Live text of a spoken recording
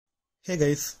Hey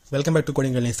guys, welcome back to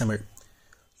Coding Wellness Tamil.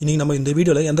 இன்னைக்கு நம்ம இந்த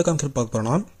வீடியோல எந்த கான்செப்ட் பார்க்க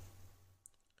போறோம்னா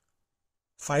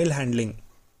ஃபைல் ஹேண்ட்லிங்.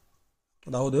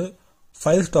 அதாவது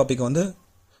ஃபைல்ஸ் டாபிக் வந்து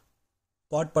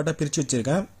பார்ட்டா பிரிச்சு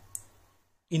வச்சிருக்கேன்.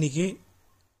 இன்னைக்கு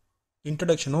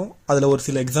இன்ட்ரோடக்ஷனும் அதுல ஒரு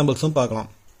சில எக்ஸாம்பிள்ஸும்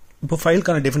பார்க்கலாம். இப்போ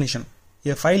ஃபைல்கான definition.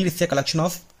 A file is a collection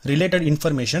of related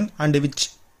information and which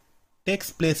takes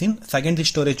place in secondary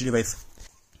storage device.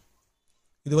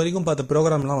 இது வரைக்கும் பார்த்த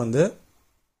ப்ரோக்ராம்லாம் வந்து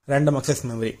ரேண்டம் அக்சஸ்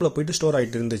மெமரி உள்ள போயிட்டு ஸ்டோர்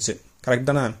ஆகிட்டு இருந்துச்சு. கரெக்ட்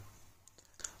தானே?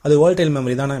 அது வாலடைல்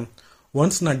மெமரி தானே.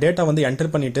 ஒன்ஸ் நான் டேட்டா வந்து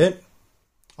என்டர் பண்ணிவிட்டு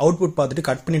அவுட்புட் பார்த்துட்டு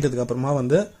கட் பண்ணிட்டதுக்கு அப்புறமா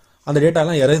வந்து அந்த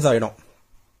டேட்டாலாம் எரேஸ் ஆகிடும்.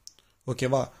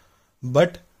 ஓகேவா?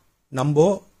 பட் நம்ம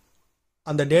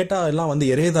அந்த டேட்டா எல்லாம் வந்து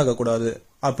எரேஸ் ஆகக்கூடாது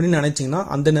அப்படின்னு நினச்சிங்கன்னா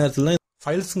அந்த நேரத்தில்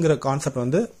ஃபைல்ஸுங்கிற கான்செப்ட்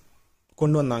வந்து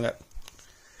கொண்டு வந்தாங்க.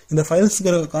 இந்த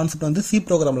ஃபைல்ஸுங்கிற கான்செப்ட் வந்து சி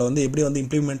ப்ரோக்ராமில் வந்து எப்படி வந்து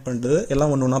இம்ப்ளிமெண்ட் பண்ணுறது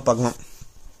எல்லாம் ஒன்று ஒன்றா பார்க்கலாம்.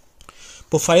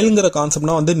 இப்போ ஃபைலுங்கிற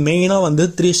கான்செப்ட்னா வந்து மெயினாக வந்து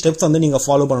 3 ஸ்டெப்ஸ் வந்து நீங்கள்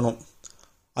ஃபாலோ பண்ணணும்.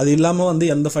 அது இல்லாமல் வந்து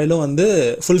எந்த ஃபைலும் வந்து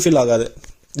ஃபுல்ஃபில் ஆகாது.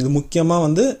 இது முக்கியமாக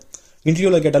வந்து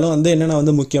இன்டர்வியூவில் கேட்டாலும் வந்து என்னென்ன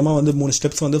வந்து முக்கியமாக வந்து 3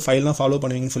 ஸ்டெப்ஸ் வந்து ஃபைல்லாம் ஃபாலோ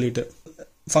பண்ணுவீங்கன்னு சொல்லிட்டு.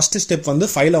 ஃபர்ஸ்ட் ஸ்டெப் வந்து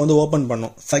ஃபைலை வந்து ஓப்பன்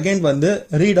பண்ணும். செகண்ட் வந்து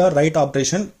ரீட் ஆர் ரைட்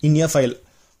ஆப்ரேஷன் இன் ஏ ஃபைல்.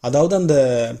 அதாவது அந்த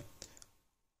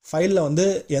ஃபைலில் வந்து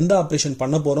எந்த ஆப்ரேஷன்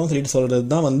பண்ண போகிறோம் சொல்லிட்டு சொல்கிறது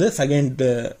தான் வந்து செகண்ட்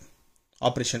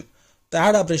ஆப்ரேஷன்.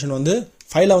 தேர்ட் ஆப்ரேஷன் வந்து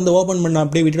ஃபைலை வந்து ஓப்பன் பண்ண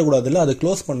அப்படியே விட்டுடக்கூடாதுல்ல, அது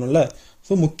க்ளோஸ் பண்ணணும்ல.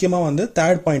 ஸோ முக்கியமாக வந்து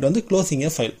தேர்ட் பாயிண்ட் வந்து க்ளோசிங் ஏ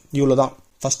ஃபைல். இவ்வளோ தான்.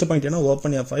 ஃபர்ஸ்ட் பாயிண்ட் என்ன?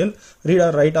 Open A file, read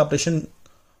R right operation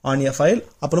on a file,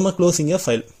 அப்புறமா க்ளோசிங் ஏ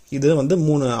ஃபைல். இது வந்து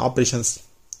 3 ஆப்ரேஷன்ஸ்.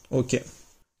 ஓகே,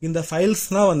 இந்த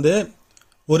ஃபைல்ஸ்னால் வந்து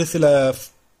ஒரு சில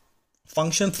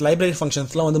ஃபங்க்ஷன்ஸ், லைப்ரரி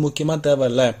ஃபங்க்ஷன்ஸ்லாம் வந்து முக்கியமாக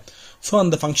தேவையில்லை. ஸோ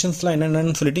அந்த ஃபங்க்ஷன்ஸ்லாம்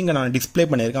என்னென்னு சொல்லிட்டு இங்கே நான் டிஸ்பிளே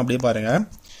பண்ணியிருக்கேன். அப்படியே பாருங்கள்.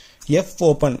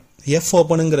 எஃப்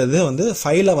ஓப்பனுங்கிறது வந்து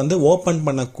ஃபைலை வந்து ஓப்பன்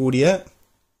பண்ணக்கூடிய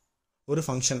ஒரு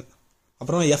ஃபங்க்ஷன்.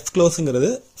 அப்புறம் fclose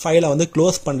ஃபைலை வந்து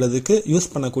க்ளோஸ் பண்ணுறதுக்கு யூஸ்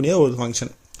பண்ணக்கூடிய ஒரு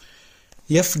ஃபங்க்ஷன்.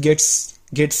 fgets,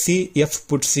 getc,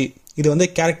 fputc இது வந்து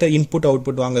கேரக்டர் இன்புட்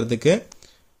அவுட்புட் வாங்குறதுக்கு.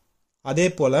 அதே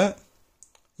போல்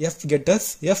fgetc,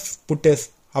 fputs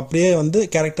அப்படியே வந்து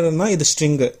கேரக்டர்னா இது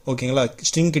ஸ்ட்ரிங்கு. ஓகேங்களா?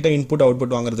 ஸ்ட்ரிங் கிட்ட இன்புட்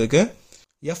அவுட்புட் வாங்குறதுக்கு.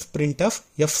 fprintf,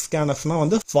 fscanfனா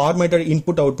வந்து ஃபார்மேட்டட்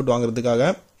இன்புட் அவுட்புட் வாங்குறதுக்காக.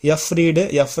 fread,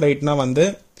 fwriteனா வந்து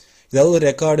ஏதாவது ஒரு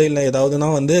ரெக்கார்டு இல்லை ஏதாவதுனா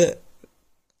வந்து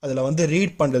அதில் வந்து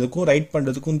ரீட் பண்ணுறதுக்கும் ரைட்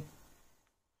பண்ணுறதுக்கும்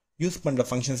யூஸ் பண்ணுற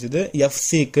ஃபங்க்ஷன்ஸ் இது.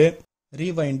 fseek,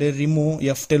 rewind, remove,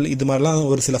 ftell இது மாதிரிலாம்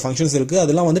ஒரு சில ஃபங்க்ஷன்ஸ் இருக்குது.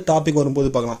 அதெல்லாம் வந்து டாபிக் வரும்போது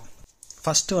பார்க்கலாம்.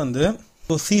 ஃபஸ்ட்டு வந்து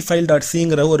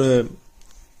cfile.cங்கிற ஒரு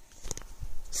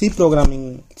சி ப்ரோக்ராமிங்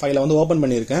ஃபைலை வந்து ஓப்பன்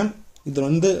பண்ணியிருக்கேன். இது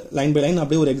வந்து லைன் பை லைன்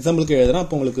அப்படியே ஒரு எக்ஸாம்பிளுக்கு எழுதுறேன்.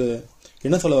 அப்போ உங்களுக்கு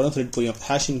என்ன சொல்ல வரோன்னு சொல்லிட்டு புரியும்.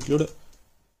 ஹேஷ் இன்க்ளூட்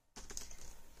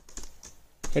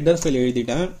ஹெட்டர் ஃபைல்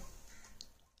எழுதிட்டேன்.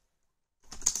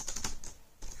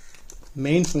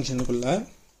 மெயின் ஃபங்க்ஷனுக்குள்ள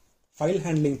ஃபைல்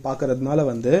ஹேண்ட்லிங் பார்க்கறதுனால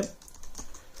வந்து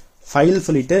ஃபைல்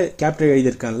சொல்லிட்டு கேப்டர்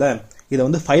எழுதியிருக்கேன்ல, இதை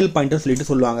வந்து ஃபைல் பாயிண்டர் சொல்லிட்டு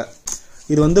சொல்லுவாங்க.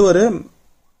 இது வந்து ஒரு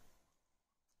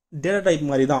டேட்டா டைப்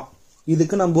மாதிரி தான்.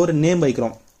 இதுக்கு நம்ம ஒரு நேம்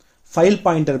வைக்கிறோம், ஃபைல்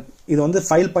பாயிண்டர். இது வந்து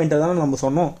ஃபைல் பாயிண்டர் தானே நம்ம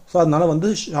சொன்னோம். ஸோ அதனால வந்து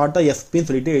ஷார்ட்டாக எஃபின்னு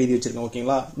சொல்லிட்டு எழுதி வச்சிருக்கேன்.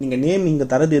 ஓகேங்களா? நீங்கள் நேம் இங்கே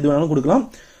தரது எது வேணாலும் கொடுக்கலாம்.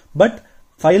 பட்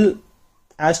ஃபைல்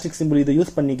ஆஸ்ட்ரிக் சிம்பிள் இதை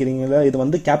யூஸ் பண்ணிக்கிறீங்களா, இது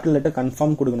வந்து கேபிட்டல் லெட்டர்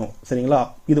கன்ஃபார்ம் கொடுக்கணும். சரிங்களா?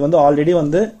 இது வந்து ஆல்ரெடி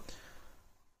வந்து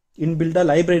இன்பில்டா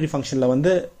லைப்ரரி ஃபங்க்ஷன்ல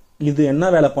வந்து இது என்ன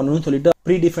வேலை பண்ணணும்னு சொல்லிட்டு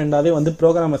ப்ரீ டிஃபைன்டாவே வந்து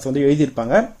ப்ரோக்ராமர்ஸ் வந்து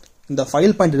எழுதியிருப்பாங்க. இந்த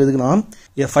ஃபைல் பாயிண்டர் எதுக்குன்னா,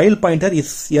 a file pointer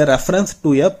is a reference to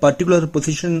a particular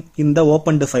position in the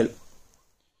opened file.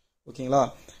 ஓகேங்களா?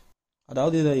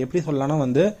 அதாவது இதை எப்படி சொல்லலாம்னா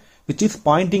வந்து which is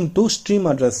pointing to stream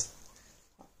address.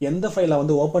 எந்த ஃபைலை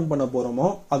வந்து ஓப்பன் பண்ண போறோமோ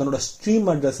அதனோட ஸ்ட்ரீம்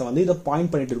அட்ரஸை வந்து இதை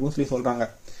பாயிண்ட் பண்ணிட்டு இருக்கும்னு சொல்லி சொல்றாங்க.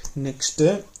 நெக்ஸ்ட்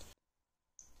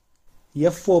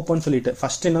எஃப் ஓப்பன் சொல்லிட்டு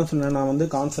ஃபர்ஸ்ட் என்ன சொன்னேன் நான் வந்து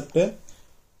கான்செப்ட்,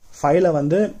 ஃபைலை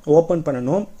வந்து ஓப்பன்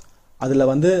பண்ணணும், அதில்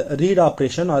வந்து read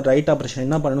operation R right operation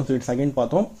என்ன பண்ணணும்னு சொல்லிட்டு செகண்ட்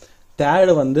பார்த்தோம்.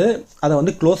 தேர்டு வந்து அதை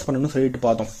வந்து க்ளோஸ் பண்ணணும்னு சொல்லிட்டு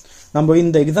பார்த்தோம். நம்ம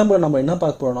இந்த எக்ஸாம்பிள் நம்ம என்ன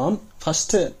பார்க்க போறோம்னா,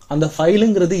 ஃபர்ஸ்ட் அந்த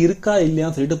ஃபைலுங்கிறது இருக்கா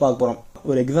இல்லையான்னு சொல்லிட்டு பார்க்க போறோம்.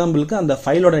 ஒரு எக்ஸாம்பிளுக்கு அந்த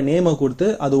ஃபைலோட நேமை கொடுத்து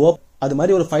அது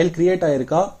மாதிரி ஒரு ஃபைல் கிரியேட்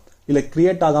ஆயிருக்கா இல்லை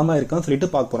கிரியேட் ஆகாம இருக்கான்னு சொல்லிட்டு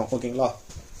பார்க்க போறோம். ஓகேங்களா?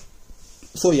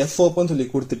 ஸோ எஃப் ஓப்பன் சொல்லி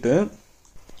கொடுத்துட்டு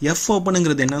எஃப்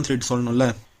ஓப்பனுங்கிறது என்னன்னு சொல்லிட்டு சொல்லணும்ல.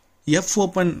 எஃப்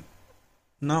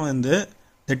ஓப்பன்னா வந்து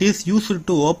that is used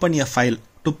to open a file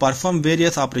to perform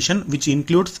various operations which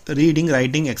includes reading,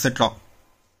 writing, etc.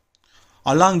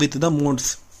 along with the modes.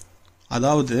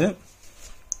 அதாவது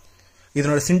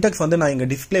இதனோட சின்டாக்ஸ் வந்து நான் இங்க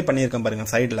டிஸ்ப்ளே பண்ணியிருக்கேன் பாருங்க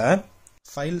சைடில்.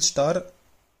 ஃபைல் ஸ்டார்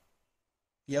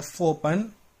எஃப் ஓப்பன்,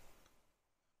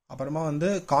 அப்புறமா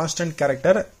வந்து கான்ஸ்டன்ட்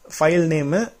கேரக்டர் ஃபைல்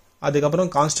நேமு,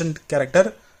 அதுக்கப்புறம் constant character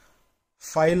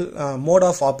file mode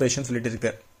of operation சொல்லிட்டு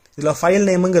இருக்கு. இதில் ஃபைல்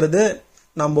நேமுங்கிறது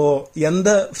நம்ம எந்த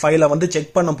ஃபைலை வந்து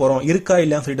செக் பண்ண போறோம், இருக்கா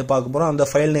இல்லையான்னு சொல்லிட்டு பார்க்க போறோம், அந்த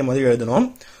ஃபைல் நேம் வந்து எழுதணும்.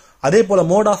 அதே போல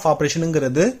மோட் ஆஃப்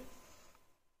ஆப்ரேஷனுங்கிறது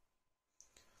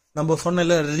நம்ம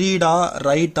சொன்னல ரீடா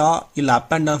ரைட்டா இல்லை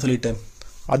அப்பேண்டா சொல்லிட்டு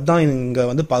அதுதான் இங்கே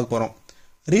வந்து பார்க்க போகிறோம்.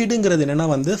 ரீடுங்கிறது என்னென்னா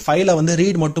வந்து ஃபைலை வந்து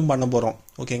ரீட் மட்டும் பண்ண போகிறோம்.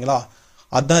 ஓகேங்களா,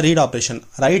 அதுதான் ரீட் ஆப்ரேஷன்.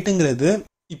 ரைட்டுங்கிறது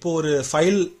இப்போ ஒரு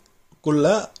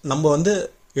ஃபைல்குள்ளே நம்ம வந்து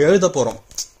எழுத போகிறோம்,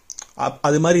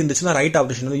 அது மாதிரி இருந்துச்சுன்னா ரைட்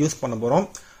ஆப்ரேஷன் வந்து யூஸ் பண்ண போகிறோம்.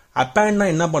 அப்பேண்ட்னா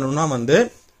என்ன பண்ணணும்னா வந்து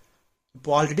இப்போ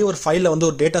ஆல்ரெடி ஒரு ஃபைலில் வந்து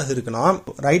ஒரு டேட்டாஸ் இருக்குன்னா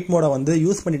ரைட் மோடை வந்து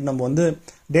யூஸ் பண்ணிட்டு நம்ம வந்து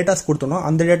டேட்டாஸ் கொடுத்தோம்னா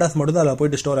அந்த டேட்டாஸ் மட்டும் தான் அதில்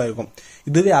போயிட்டு ஸ்டோர் ஆகிருக்கும்.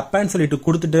 இதுவே அப்பேண்ட் சொல்லிட்டு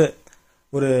கொடுத்துட்டு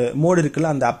ஒரு மோடு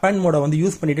இருக்குல்ல, அந்த அப்பேண்ட் மோடை வந்து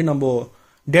யூஸ் பண்ணிட்டு நம்ம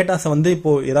டேட்டாஸை வந்து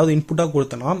இப்போ ஏதாவது இன்புட்டாக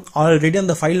கொடுத்தோன்னா ஆல்ரெடி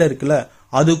அந்த ஃபைலில் இருக்குல்ல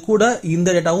அது கூட இந்த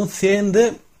டேட்டாவும் சேர்ந்து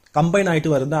கம்பைன்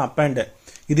ஆகிட்டு வருது அப்பேண்டு.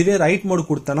 இதுவே ரைட் மோடு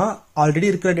கொடுத்தனா ஆல்ரெடி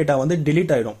இருக்கிற டேட்டா வந்து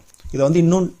டெலீட் ஆகிடும். இதை வந்து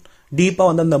இன்னும் டீப்பாக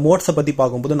வந்து அந்த மோட்ஸை பற்றி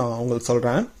பார்க்கும்போது நான் உங்களுக்கு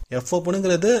சொல்கிறேன்.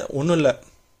 fopenங்கிறது ஒன்றும் இல்லை,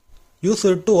 use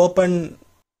it to open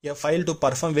a file to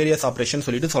perform various operation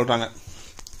சொல்லிட்டு சொல்கிறாங்க.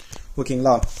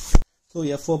 ஓகேங்களா, ஸோ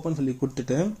fopen சொல்லி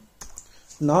கொடுத்துட்டு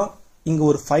நான் இங்கே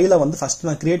ஒரு ஃபைலை வந்து ஃபஸ்ட்டு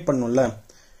நான் கிரியேட் பண்ணணும்ல,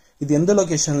 இது எந்த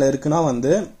லொக்கேஷனில் இருக்குன்னா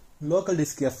வந்து லோக்கல்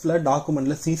டிஸ்க் எஃப்ல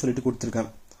டாக்குமெண்ட்ல சி சொல்லிட்டு கொடுத்துருக்கேன்.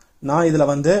 நான்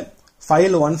இதில் வந்து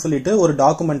ஃபைல் 1 சொல்லிட்டு ஒரு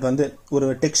டாக்குமெண்ட் வந்து ஒரு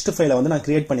டெக்ஸ்ட் ஃபைலை வந்து நான்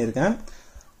கிரியேட் பண்ணியிருக்கேன்.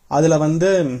 அதில் வந்து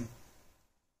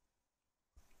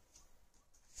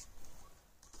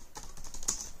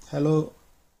ஹலோ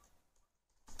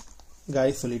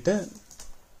காய்ஸ் சொல்லிட்டு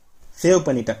சேவ்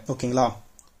பண்ணிட்டேன். ஓகேங்களா,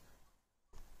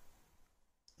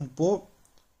 இப்போ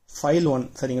ஃபைல் 1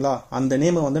 சரிங்களா, அந்த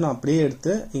நேமை வந்து நான் அப்படியே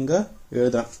எடுத்து இங்கே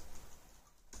எழுதுறேன்.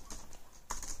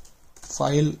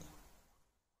 ஃபைல்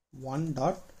 1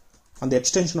 டாட் அந்த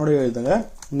எக்ஸ்டென்ஷனோட எழுதுங்க.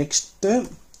 நெக்ஸ்ட்டு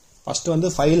ஃபஸ்ட்டு வந்து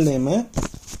ஃபைல் நேமு,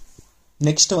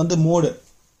 நெக்ஸ்ட்டு வந்து மோடு.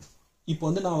 இப்போ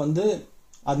வந்து நான் வந்து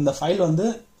அந்த ஃபைல் வந்து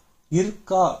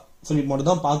இருக்கா சொல்லி மட்டும்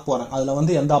தான் பார்க்க போகிறேன். அதில்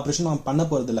வந்து எந்த ஆப்ரேஷனும் நான் பண்ண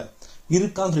போகிறது இல்லை,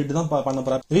 இருக்கான்னு சொல்லிட்டு தான் பண்ண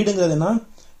போகிறேன். ரீடுங்கிறது என்ன,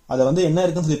 அதை வந்து என்ன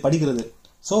இருக்குன்னு சொல்லி படிக்கிறது.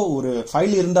 ஸோ ஒரு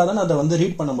ஃபைல் இருந்தால் தான் அதை வந்து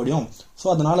ரீட் பண்ண முடியும். ஸோ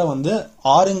அதனால் வந்து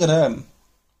ஆறுங்கிற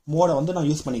மோடை வந்து நான்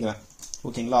யூஸ் பண்ணிக்கிறேன்.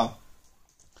 ஓகேங்களா,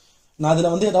 நான்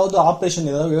அதில் வந்து ஏதாவது ஆப்ரேஷன்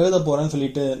ஏதாவது எழுத போகிறேன்னு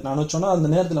சொல்லிட்டு நான் சொன்னால் அந்த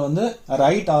நேரத்தில் வந்து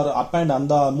ரைட் ஆர் அப்பேண்ட்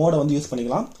அந்த மோடை வந்து யூஸ்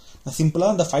பண்ணிக்கலாம். நான்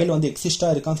சிம்பிளாக அந்த ஃபைல் வந்து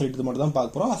எக்ஸிஸ்டாக இருக்கான்னு சொல்லிட்டு மட்டும் தான்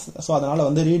பார்க்க போகிறோம். ஸோ அதனால்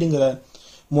வந்து ரீடுங்கிற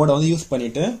மோடை வந்து யூஸ்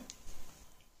பண்ணிவிட்டு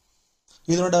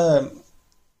இதனோட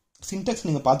சின்டெக்ஸ்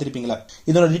நீங்கள் பார்த்துருப்பீங்களா.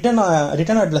 இதோட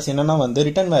ரிட்டர்ன் அட்ரஸ் என்னன்னா வந்து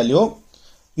ரிட்டர்ன் வேல்யூ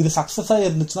இது சக்ஸஸாக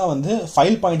இருந்துச்சுன்னா வந்து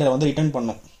ஃபைல் பாயிண்டரை வந்து ரிட்டர்ன்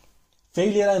பண்ணும்,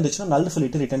 ஃபெயிலியராக இருந்துச்சுன்னா நல்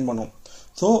சொல்லிட்டு ரிட்டர்ன் பண்ணும்.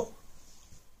 ஸோ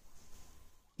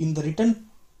இந்த ரிட்டர்ன்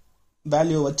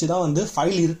வேல்யூ வச்சு தான் வந்து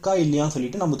ஃபைல் இருக்கா இல்லையான்னு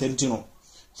சொல்லிட்டு நம்ம தெரிஞ்சுக்கணும்.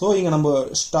 ஸோ இங்கே நம்ம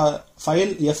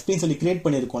ஃபைல் எஃபின்னு சொல்லி கிரியேட்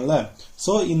பண்ணியிருக்கோம்ல,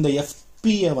 ஸோ இந்த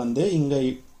எஃபியை வந்து இங்கே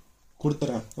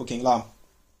கொடுத்துறேன். ஓகேங்களா,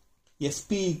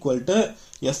 எஃபி ஈக்குவல் டு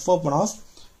fopen ஆஃப்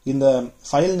இந்த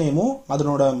ஃபைல் நேமும்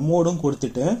அதனோட மோடும்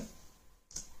கொடுத்துட்டு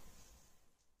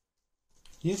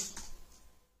இஃப்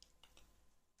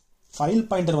ஃபைல்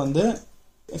பாயிண்டர் வந்து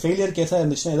ஃபெயிலியர் கேஸாக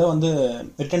இருந்துச்சுன்னா ஏதோ வந்து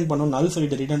ரிட்டர்ன் பண்ணும், நல்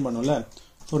சொல்லிட்டு ரிட்டர்ன் பண்ணும்ல,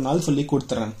 ஸோ நல் சொல்லி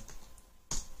கொடுத்துறேன்.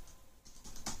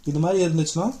 இது மாதிரி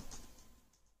இருந்துச்சுன்னா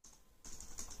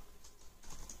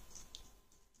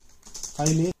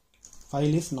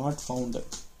ஃபைல் இஸ் நாட் ஃபவுண்ட்.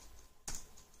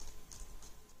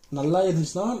 நல்லா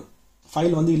இருந்துச்சுன்னா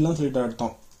ஃபைல் வந்து இல்லைன்னு சொல்லிட்டு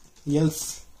அர்த்தம்.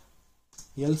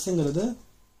 எல்ஸுங்கிறது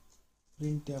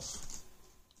printf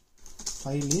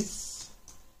ஃபைல் இஸ்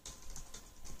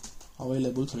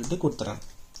அவைலபிள் சொல்லிட்டு கொடுத்துறேன்.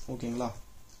 ஓகேங்களா,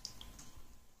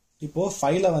 இப்போ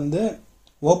ஃபைலை வந்து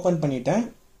ஓப்பன் பண்ணிட்டேன்,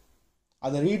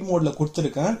 அதை ரீட் மோடில்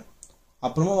கொடுத்துருக்கேன்.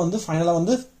 அப்புறமா வந்து ஃபைனலாக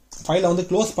வந்து ஃபைலை வந்து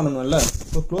க்ளோஸ் பண்ணணும்ல,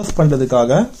 ஸோ க்ளோஸ்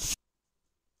பண்ணுறதுக்காக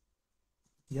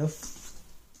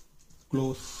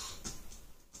fclose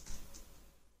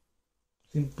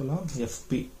சிம்பிளாக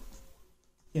fp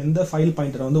எந்த ஃபைல்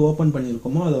பாயிண்டரை வந்து ஓப்பன்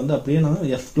பண்ணியிருக்கோமோ அதை வந்து அப்படியே நான்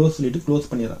fclose சொல்லிட்டு க்ளோஸ்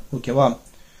பண்ணிடுறேன். ஓகேவா,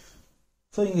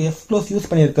 ஸோ இங்கே fclose யூஸ்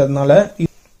பண்ணியிருக்கிறதுனால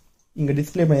இங்கே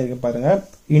டிஸ்பிளே பண்ணியிருக்கேன் பாருங்க,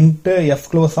 into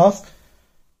fclose of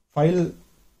file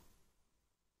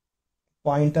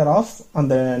pointer of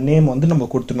அந்த நேம் வந்து நம்ம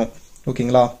கொடுத்துடணும்.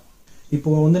 ஓகேங்களா,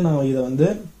 இப்போ வந்து நான் இதை வந்து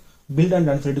பில்ட்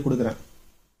அண்ட் ரன் சொல்லிட்டு கொடுக்குறேன்.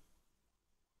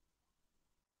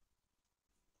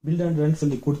 பில்ட் அண்ட் ரன்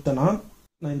சொல்லி கொடுத்தேன்னா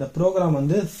நான் இந்த ப்ரோக்ராம்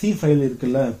வந்து சி ஃபைல்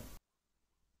இருக்குல்ல,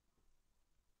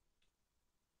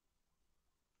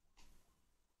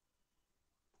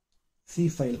 சி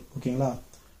ஃபைல் ஓகேங்களா,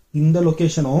 இந்த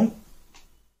லொகேஷனும்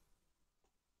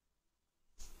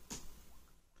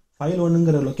ஃபைல்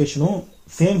 1ங்கிற லொகேஷனும்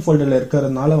சேம் ஃபோல்டரில்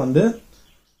இருக்கிறதுனால வந்து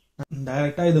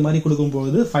டைரெக்டாக இது மாதிரி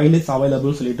கொடுக்கும்போது ஃபைல் இஸ்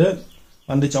அவைலபிள் சொல்லிட்டு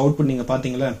வந்துச்சு அவுட்புட். நீங்கள்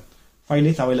பார்த்தீங்களா, ஃபைல்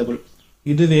இஸ் அவைலபிள்.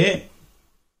 இதுவே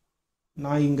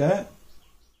நான் இங்கே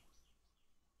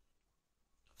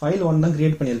ஃபைல் 1 தான்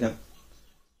கிரியேட் பண்ணியிருக்கேன்,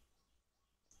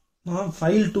 நான்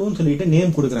ஃபைல் 2ன்னு சொல்லிட்டு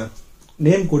நேம் கொடுக்குறேன்.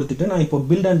 நேம் கொடுத்துட்டு நான் இப்போ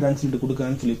பில்ட் அண்ட் ரன் சொல்லிட்டு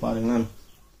கொடுக்குறேன்னு சொல்லி பாருங்களேன்,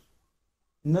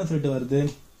 என்ன சொல்லிட்டு வருது,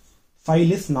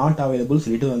 ஃபைல் இஸ் நாட் அவைலபிள்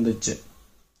சொல்லிட்டு வந்துச்சு.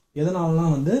 எதனாலனா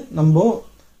வந்து நம்ம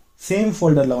சேம்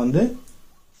ஃபோல்டர்ல வந்து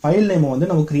ஃபைல் நேம் வந்து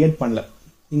நம்ம கிரியேட் பண்ணல.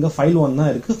 இங்க ஃபைல் 1 தான்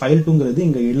இருக்கு, ஃபைல் 2ங்கிறது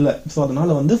இங்க இல்ல. ஸோ அதனால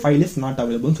வந்து ஃபைல் இஸ் நாட்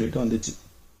அவைலபிள் சொல்லிட்டு வந்துச்சு.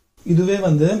 இதுவே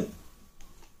வந்து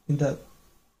இந்த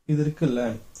இது இருக்குல்ல,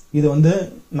 இது வந்து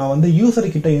நான் வந்து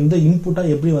யூசர் கிட்ட இருந்து இன்புட்டா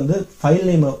எப்படி வந்து ஃபைல்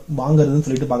நேம் வாங்குறதுன்னு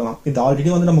சொல்லிட்டு பார்க்கலாம். இது ஆல்ரெடி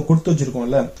வந்து நம்ம கொடுத்து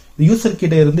வச்சிருக்கோம்ல, யூசர்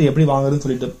கிட்ட இருந்து எப்படி வாங்குறதுன்னு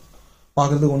சொல்லிட்டு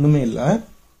பார்க்கறதுக்கு ஒண்ணுமே இல்லை.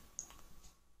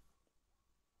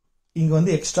 இங்க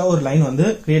வந்து எக்ஸ்ட்ரா ஒரு லைன் வந்து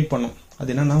கிரியேட் பண்ணும்.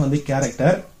 அது என்னன்னா வந்து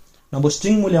கேரக்டர். நம்ம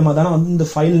ஸ்ட்ரிங் மூலியமா தானே வந்து இந்த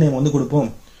ஃபைல் நேம் வந்து கொடுப்போம்.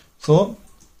 ஸோ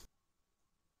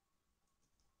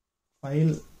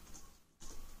ஃபைல்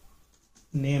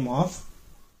நேம் ஆஃப்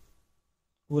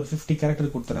ஒரு 50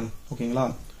 கேரக்டர் கொடுத்துறேன். ஓகேங்களா?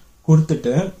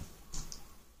 கொடுத்துட்டு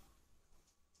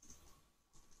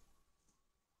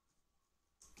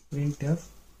printf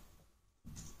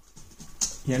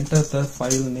enter the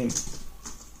file name.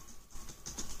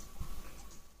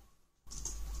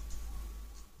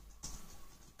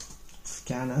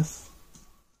 scanf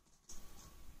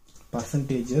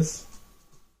percentages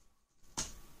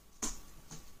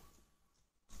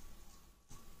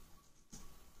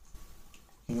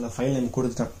file name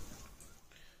கொடுத்துட்டேன்.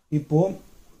 இப்போ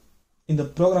இந்த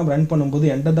ப்ரோக்ராம் ரன் பண்ணும்போது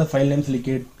என்டர் த ஃபைல் நேம் சொல்லி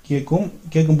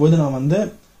கேட்கும்போது நான் வந்து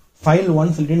ஃபைல்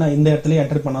 1 சொல்லிட்டு நான் இந்த இடத்துல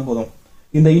என்டர் பண்ணா போதும்.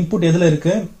 இந்த இன்புட் எதுல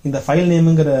இருக்கு? இந்த ஃபைல்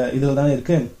நேம்ங்கிற இதுல தான்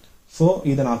இருக்கு. ஸோ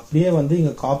இதை நான் அப்படியே வந்து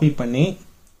இங்க காப்பி பண்ணி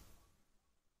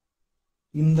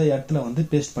இந்த இடத்துல வந்து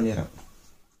பேஸ்ட் பண்ணிடுறேன்.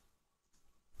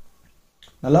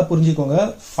 நல்லா புரிஞ்சுக்கோங்க,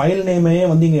 ஃபைல் நேமையே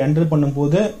வந்து இங்க என்டர்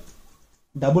பண்ணும்போது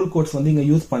டபுள் கோட்ஸ் வந்து இங்க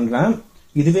யூஸ் பண்றேன்.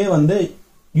 இதுவே வந்து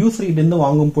யூசர் கிட்ட இருந்து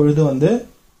வாங்கும் பொழுது வந்து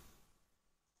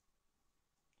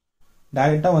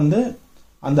டைரக்டா வந்து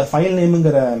அந்த ஃபைல்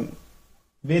நேம்ங்கிற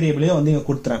வேரியபிளே வந்து இங்க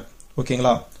கொடுத்துறேன்.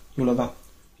 ஓகேங்களா? இவ்வளவுதான்.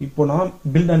 இப்போ நான்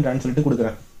பில்ட் அண்ட் ரன் சொல்லிட்டு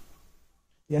கொடுக்குறேன்.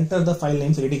 என்டர் த ஃபைல்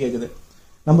நேம் சொல்லிட்டு கேக்குது.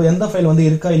 நம்ம எந்த ஃபைல் வந்து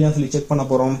இருக்கா இல்லையா சொல்லி செக் பண்ண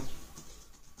போறோம்.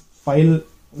 ஃபைல்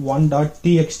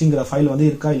 1.txt ஃபைல் வந்து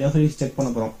இருக்கா இல்லையா சொல்லி செக்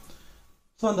பண்ண போறோம்.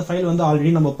 ஸோ அந்த ஃபைல் வந்து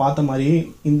ஆல்ரெடி நம்ம பார்த்த மாதிரி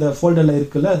இந்த ஃபோல்டர்ல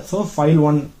இருக்குல்ல. ஸோ ஃபைல்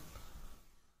 1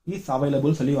 இஸ்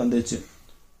அவைலபிள் சொல்லி வந்துச்சு.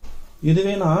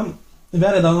 இதுவே நான்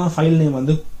வேற ஏதாவது ஃபைல் நேம்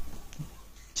வந்து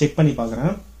செக் பண்ணி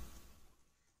பார்க்குறேன்.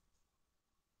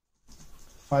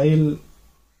 ஃபைல்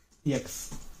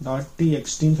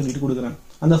x.txt சொல்லிட்டு கொடுக்குறேன்.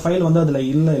 அந்த ஃபைல் வந்து அதுல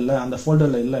இல்ல அந்த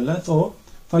ஃபோல்டர்ல இல்ல. So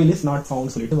file is not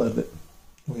found சொல்லிட்டு வருது.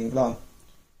 ஓகேங்களா?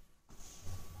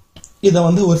 இதை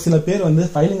வந்து ஒரு சில பேர் வந்து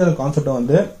ஃபைலுங்கிற கான்செப்டை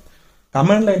வந்து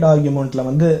கமாண்ட் லைன் ஆர்குமெண்ட்ல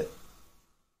வந்து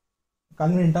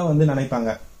கன்வீனியன்ட்டா வந்து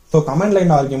நினைப்பாங்க. ஸோ கமாண்ட்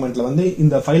லைன் ஆர்குமெண்ட்ல வந்து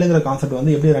இந்த ஃபைலுங்கிற கான்செப்ட்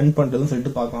வந்து எப்படி ரன் பண்றதுன்னு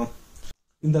சொல்லிட்டு பார்க்கலாம்.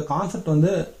 இந்த கான்செப்ட்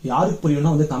வந்து யாருக்கு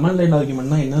புரியும்னா வந்து கமாண்ட் லைன்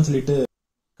ஆர்குமெண்ட்னா என்னன்னு சொல்லிட்டு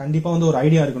கண்டிப்பா வந்து ஒரு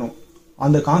ஐடியா இருக்கணும்.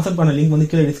 அந்த கான்செப்டான லிங்க் வந்து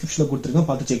கீழே டிஸ்கிரிப்ஷன்ல கொடுத்துருக்கேன்,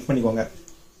 பார்த்து செக் பண்ணிக்கோங்க.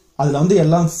 அதுல வந்து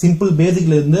எல்லாம் சிம்பிள்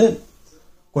பேசிக்ல இருந்து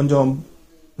கொஞ்சம்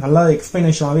நல்லா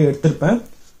எக்ஸ்பிளனேஷனாவே எடுத்திருப்பேன்.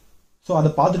 ஸோ அதை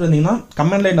பார்த்துட்டு வந்தீங்கன்னா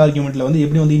கமாண்ட் லைன் ஆர்குமெண்ட்ல வந்து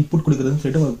எப்படி வந்து இன்புட் கொடுக்குறதுன்னு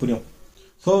சொல்லிட்டு உங்களுக்கு புரியும்.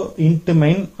 ஸோ இன்ட்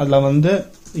மெயின் அதுல வந்து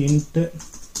இன்ட்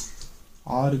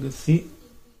argc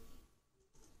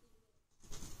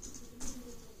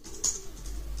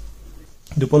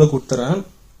இது போல கொடுத்துறேன்.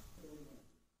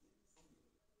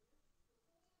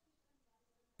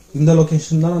 இந்த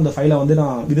லொகேஷன் தான் அந்த ஃபைலை வந்து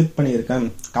நான் இது பண்ணியிருக்கேன்,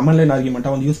 கமாண்ட் லைன்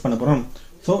ஆர்குமெண்டா வந்து யூஸ் பண்ண போறோம்.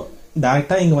 ஸோ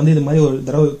டைரக்டா இங்க வந்து இது மாதிரி ஒரு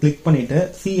தடவை கிளிக் பண்ணிட்டு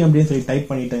சி அப்படின்னு சொல்லி டைப்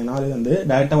பண்ணிட்டேன்னா அது வந்து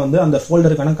டைரக்டா வந்து அந்த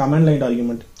ஃபோல்டருக்கான கமாண்ட் லைன்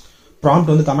ஆர்குமெண்ட்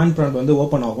ப்ராம்ப்ட் வந்து கமாண்ட் ப்ராம்ப்ட் வந்து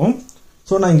ஓபன் ஆகும்.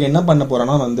 ஸோ நான் இங்க என்ன பண்ண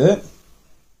போறேன்னா வந்து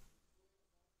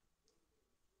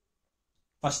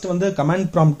ஃபர்ஸ்ட் வந்து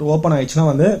கமாண்ட் ப்ராம்ப்ட் ஓபன் ஆயிடுச்சுன்னா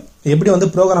வந்து எப்படி வந்து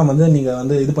ப்ரோக்ராம் வந்து நீங்க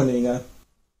வந்து இது பண்ணுவீங்க,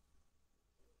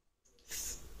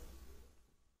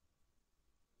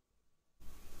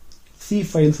 சி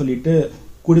ஃபைல் சொல்லிட்டு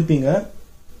கொடுப்பீங்க.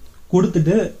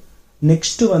 கொடுத்துட்டு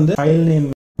நெக்ஸ்ட் வந்து ஃபைல் நேம்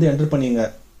வந்து என்டர் பண்ணீங்க.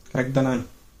 கரெக்ட் தானே?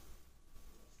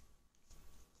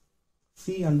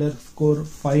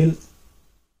 c_file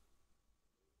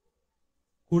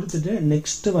கொடுத்துட்டு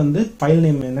நெக்ஸ்ட் வந்து ஃபைல்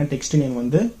நேம் என்ன, டெக்ஸ்ட் நேம்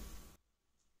வந்து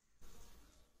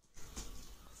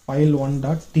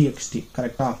file1.txt.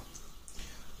 கரெக்டா?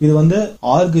 இது வந்து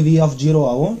argv of 0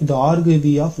 ஆகும், இது argv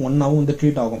of 1 ஆகும் வந்து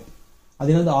ட்ரீட் ஆகும்.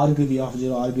 அது என்னது argv of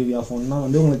 0 argv of 1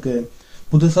 வந்து உங்களுக்கு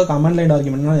புதுசா கமாண்ட் லைன்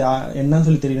ஆர்குமெண்ட்னா என்னன்னு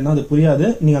சொல்லி தெரியலன்னா அது புரியாது.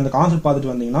 நீங்க அந்த கான்செப்ட்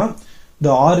பார்த்துட்டு வந்தீங்கன்னா இது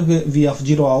argv of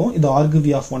 0 ஆகும், இது argv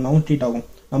of 1 ஆகும் ட்ரீட் ஆகும்.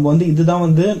 நம்ம வந்து இதுதான்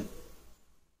வந்து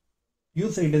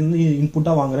யூசர் கிட்ட இருந்து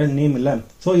இன்புட்டா வாங்குற நேம் இல்ல.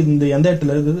 சோ இந்த எந்த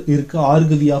இடத்துல இருக்கு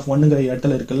argv of 1ங்கிற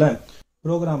இடத்துல இருக்குல்ல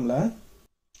ப்ரோக்ராம்ல,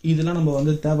 இதெல்லாம் நம்ம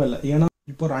வந்து தேவையில்லை. ஏன்னா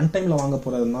இப்போ ரன் டைம்ல வாங்க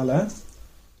போறதுனால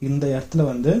இந்த இடத்துல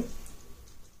வந்து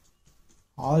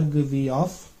argv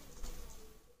of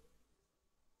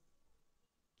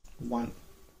 1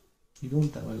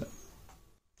 இதுவும் தேவையில்லை.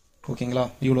 ஓகேங்களா?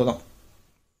 இவ்வளவுதான்.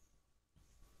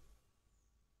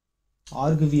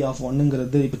 argv of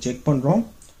 1ங்கிறது இப்போ செக் பண்றோம்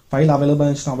ஃபைல் அவைலபிள்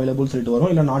இருந்துச்சுனா அவைலபிள் சொல்லிட்டு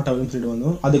வரும் இல்ல நாட் அவைலபிள் சொல்லிட்டு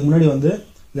வரும் அதுக்கு முன்னாடி வந்து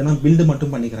இத நான் பில்ட்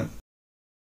மட்டும் பண்ணிக்கிறேன்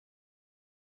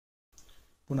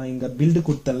இப்போ நான் இங்க பில்ட்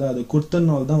கொடுத்தல அது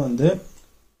கொடுத்தனால தான் வந்து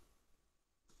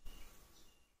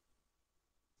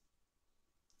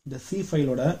இந்த C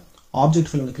ஃபைலோட ஆப்ஜெக்ட்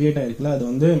ஃபைல் வந்து கிரியேட் ஆயிருக்குல அது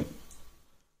வந்து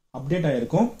அப்டேட்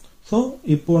ஆயிருக்கும் சோ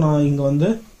இப்போ நான் இங்க வந்து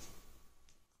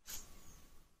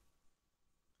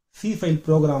C ஃபைல்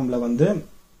ப்ரோகிராம்ல வந்து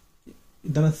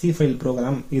இதான C ஃபைல்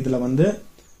ப்ரோகிராம் இதுல வந்து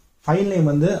ஃபைல்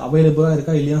நேம் வந்து அவைலபிளா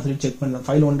இருக்கா இல்லையான்னு சொல்லி செக் பண்ணேன்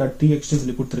file1.txt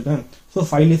சொல்லி கொடுத்திருக்கேன் சோ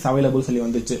ஃபைல் இஸ் அவைலபிள் சொல்லி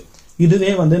வந்துச்சு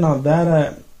இதுவே வந்து நான் வேற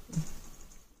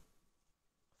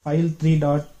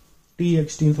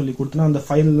file3.txt சொல்லி கொடுத்தனா அந்த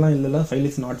ஃபைல் எல்லாம் இல்லல ஃபைல்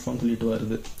இஸ் நாட் ஃபவுண்ட் சொல்லிட்டு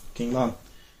வருது ஓகேங்களா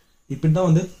இப்படி தான்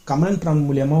வந்து கமாண்ட் ப்ராம்ப்ட்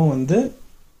மூலமா வந்து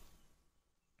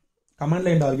கமாண்ட்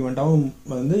லைன் ஆர்குமெண்டாவும்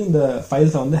வந்து இந்த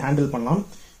ஃபைல்ஸை வந்து ஹேண்டில் பண்ணலாம்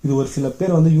இது ஒரு சில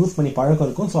பேர் வந்து யூஸ் பண்ணி பழக்கம்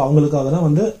இருக்கும் சோ அவங்களுக்காக தான்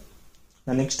வந்து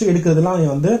நான் நெக்ஸ்ட் எடுக்கிறதுலாம்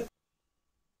வந்து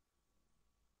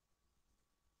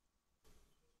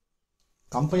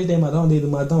கம்பைல் டைம் தான் வந்து இது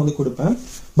மாதிரி தான் வந்து கொடுப்பேன்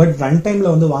பட் ரன்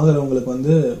டைம்ல வந்து வாங்குறவங்களுக்கு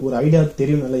வந்து ஒரு ஐடியா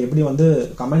தெரியும் இல்ல எப்படி வந்து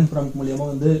கமாண்ட் ப்ராம்ப்ட் மூலமா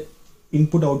வந்து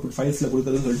இன்புட் அவுட்புட் ஃபைல்ஸ்ல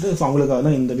கொடுக்கிறதுன்னு சொல்லிட்டு சோ அவங்களுக்காக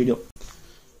தான் இந்த வீடியோ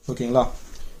ஓகேங்களா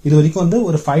இது வரைக்கும் வந்து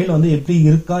ஒரு ஃபைல் வந்து எப்படி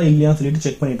இருக்கா இல்லையான்னு சொல்லிட்டு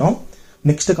செக் பண்ணிட்டோம்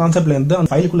நெக்ஸ்ட் கான்செப்ட்ல இருந்து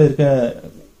அந்த ஃபைலுக்குள்ள இருக்க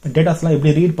டேட்டாஸ்லாம்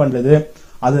எப்படி ரீட் பண்றது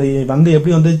அதை வந்து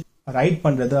எப்படி வந்து ரைட்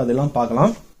பண்றது அதெல்லாம்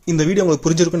பார்க்கலாம் இந்த வீடியோ உங்களுக்கு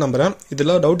புரிஞ்சிருக்கும் நம்புறேன்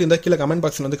இதெல்லாம் டவுட் இருந்தா கீழே கமெண்ட்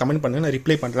பாக்ஸ்ல வந்து கமெண்ட் பண்ணுங்க நான்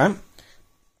ரிப்ளை பண்றேன்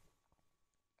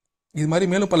இது மாதிரி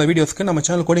மேலும் பல வீடியோஸ்க்கு நம்ம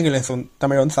சேனல் கோடிங்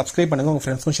தமிழ் வந்து சப்ஸ்கிரைப் பண்ணுங்க உங்க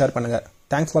ஃப்ரெண்ட்ஸ்க்கும் ஷேர் பண்ணுங்க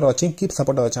தேங்க்ஸ் ஃபார் வாட்சிங் keep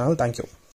support our channel thank you